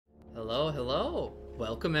Hello, hello.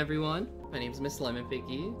 Welcome everyone. My name is Miss Lemon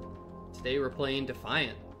Piggy. Today we're playing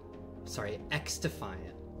Defiant. Sorry,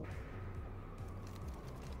 XDefiant.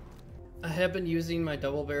 I have been using my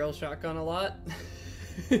double barrel shotgun a lot.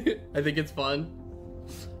 I think it's fun.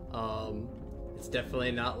 It's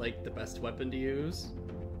definitely not like the best weapon to use.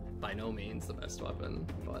 By no means the best weapon,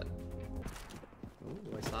 but...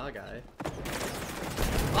 Ooh, I saw a guy.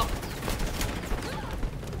 Oh!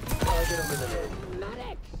 Target eliminated.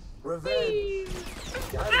 Medic! Revenge!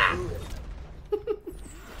 Ah!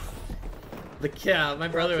 Yeah, my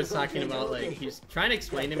brother was talking about, like, he's trying to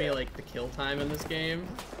explain to me, like, the kill time in this game.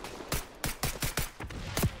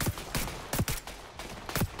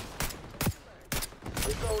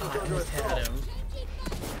 Oh, I almost had him.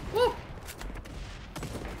 Woo!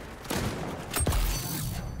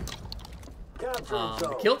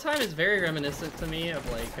 The kill time is very reminiscent to me of,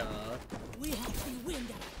 like,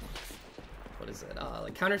 what is it?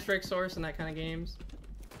 Like Counter-Strike Source and that kind of games.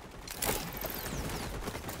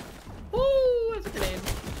 Woo! That's a grenade.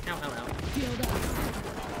 Ow, ow, ow.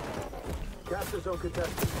 Capture zone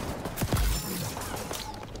contested.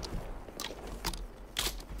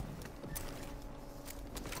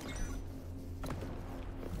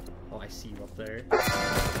 Oh, I see you up there.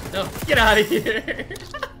 No, get out of here!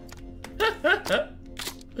 Oh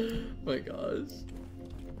my gosh.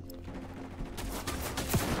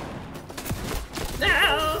 No!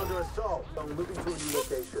 Under assault. I'm moving to a new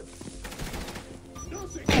location.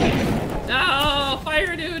 No!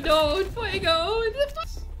 Fire, dude! No! Fuego!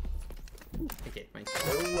 Okay, fine.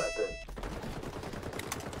 No weapon.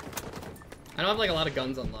 I don't have like a lot of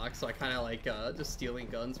guns unlocked, so I kind of like just stealing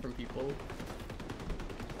guns from people.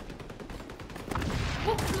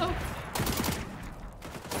 Oh no!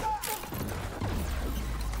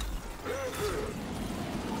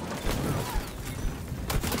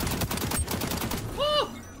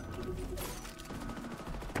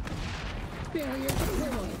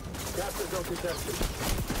 Capture zone contested.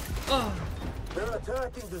 Oh! They're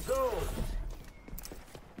attacking the zone.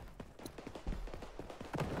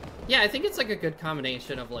 Yeah, I think it's like a good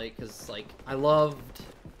combination of like, cause like I loved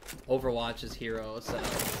Overwatch's hero, so like,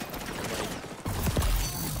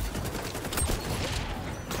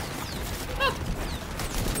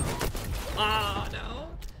 oh no.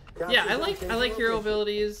 Yeah, I like hero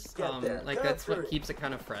abilities. Like that's what keeps it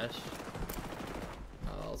kind of fresh.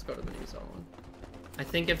 Let's go to the new zone. I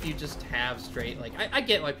think if you just have straight, like, I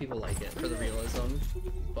get why people like it for the realism,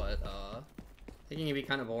 but I think it can be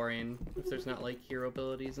kind of boring if there's not like hero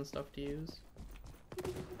abilities and stuff to use.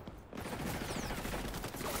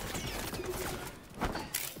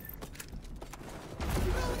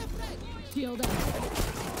 Shield up.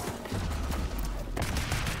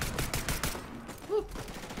 Woo.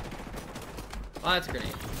 Oh, that's a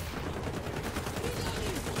grenade.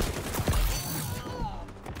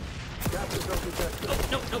 Oh,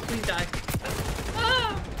 no, no, please die.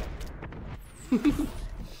 Ah!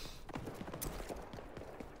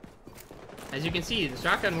 As you can see, the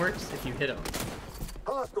shotgun works if you hit them.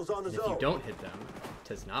 Hostiles on the If zone. you don't hit them, it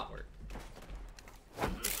does not work.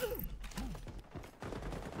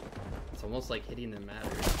 It's almost like hitting them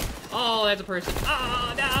matters. Oh, that's a person.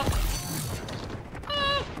 Oh, no!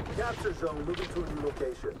 Ah! Capture zone moving to a new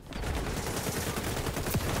location.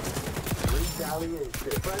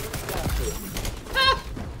 Retaliation. Friendly capture. Ah!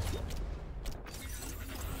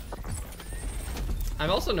 I've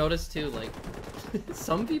also noticed too, like,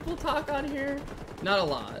 some people talk on here. Not a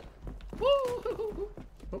lot. Woo! Oh,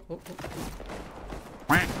 oh, oh.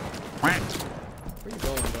 Where you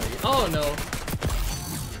going, buddy? Oh no!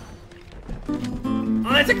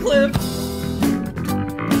 Oh, that's a clip!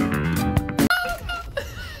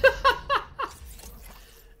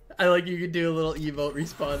 I like you could do a little emote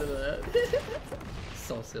respawn to that.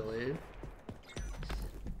 So silly.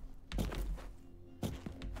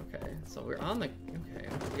 Okay, so we're on the... Okay,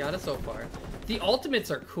 we got it so far. The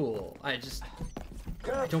ultimates are cool. I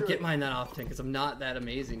don't get mine that often because I'm not that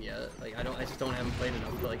amazing yet. Like I just don't haven't played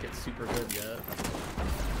enough to like get super good yet.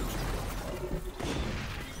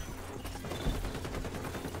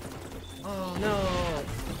 Oh no!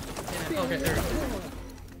 Yeah, okay, there we go.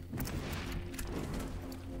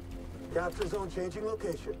 Capture zone changing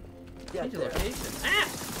location. Change the location. Ah!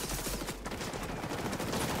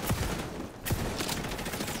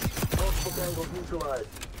 Multiple angles neutralized.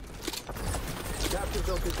 Capture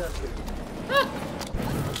zone contested. Ah!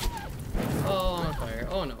 Oh, I'm on fire.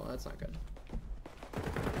 Oh no, that's not good.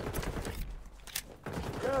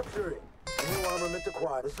 Capturing. New armament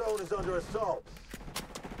acquired. The zone is under assault.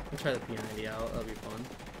 I'll try the P90 out. That'll be fun.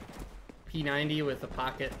 P90 with a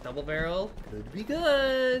pocket double barrel could be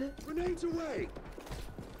good. Grenades away.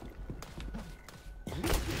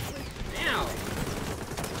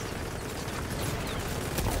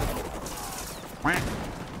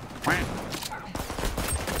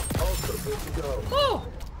 Oh!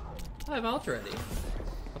 I have ult ready.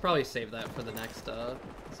 I'll probably save that for the next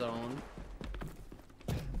zone.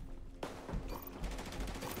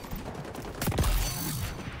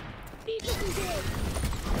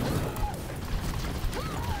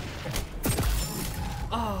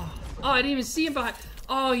 Oh, I didn't even see him behind.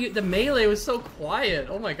 Oh, the melee was so quiet.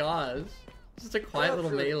 Oh my gosh. Just a quiet little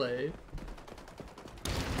melee.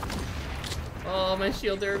 Oh, my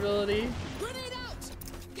shield durability. Grenade out!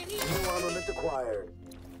 Get New here! armament acquired.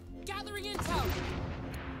 Gathering intel!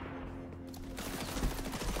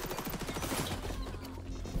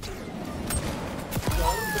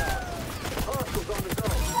 Got him down. Hostiles on the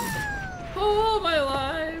zone. Oh, my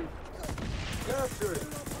life. Capturing.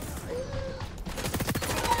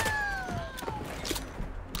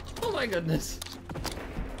 Oh my goodness.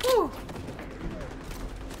 Whew.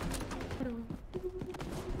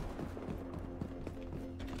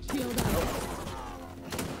 Shield out.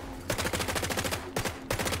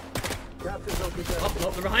 Captain's on contested. Oh, no,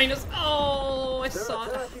 they're behind us. Oh, I They're saw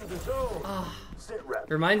that. attacking the zone. Ah. Sit rep.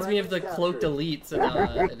 Reminds me of the Friendly cloaked captured. elites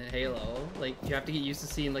in Halo. Like, you have to get used to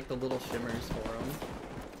seeing like the little shimmers for them.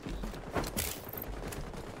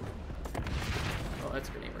 Oh, that's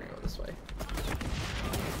grenade. We're gonna go this way.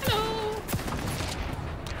 Hello!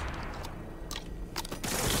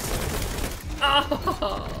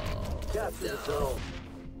 Oh! Capture the No. zone.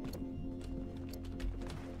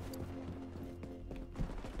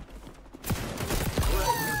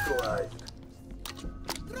 Threat neutralized.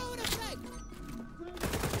 Throw it a flag!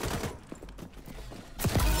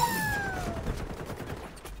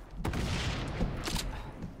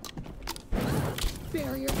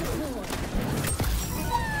 Barrier deployed.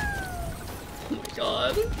 Oh my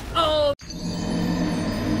god. Oh!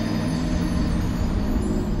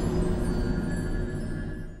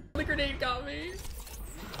 The grenade got me.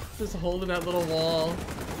 Just holding that little wall.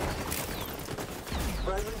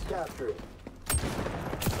 Friendly's captured.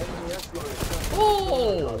 Enemy echelon is captured.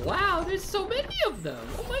 Oh! Wow, there's so many of them.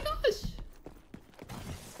 Oh my gosh.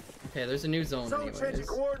 Okay, there's a new zone Zone changing anyways.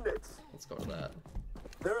 coordinates. Let's go to that.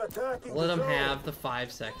 They're attacking Let the them zone. have the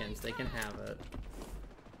 5 seconds. They can have it.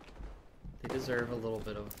 They deserve a little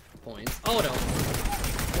bit of points. Oh no!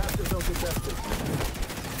 Capture zone contested.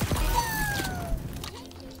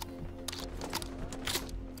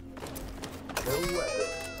 No weapon.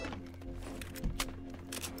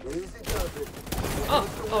 Easy does it.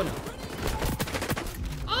 Oh no!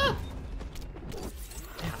 Ah!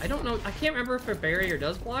 Yeah, I don't know. I can't remember if a barrier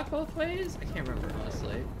does block both ways. I can't remember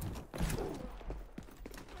honestly.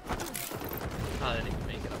 Oh, I didn't even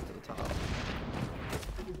make it up to the top.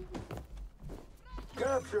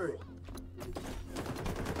 Capturing.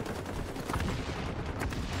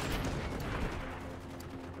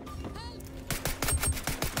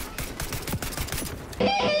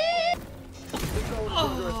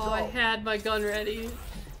 Oh, I had my gun ready.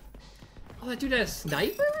 Oh, that dude had a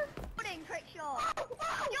sniper? Trick shot.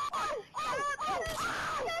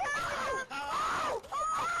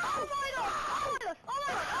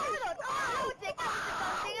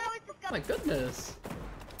 My goodness.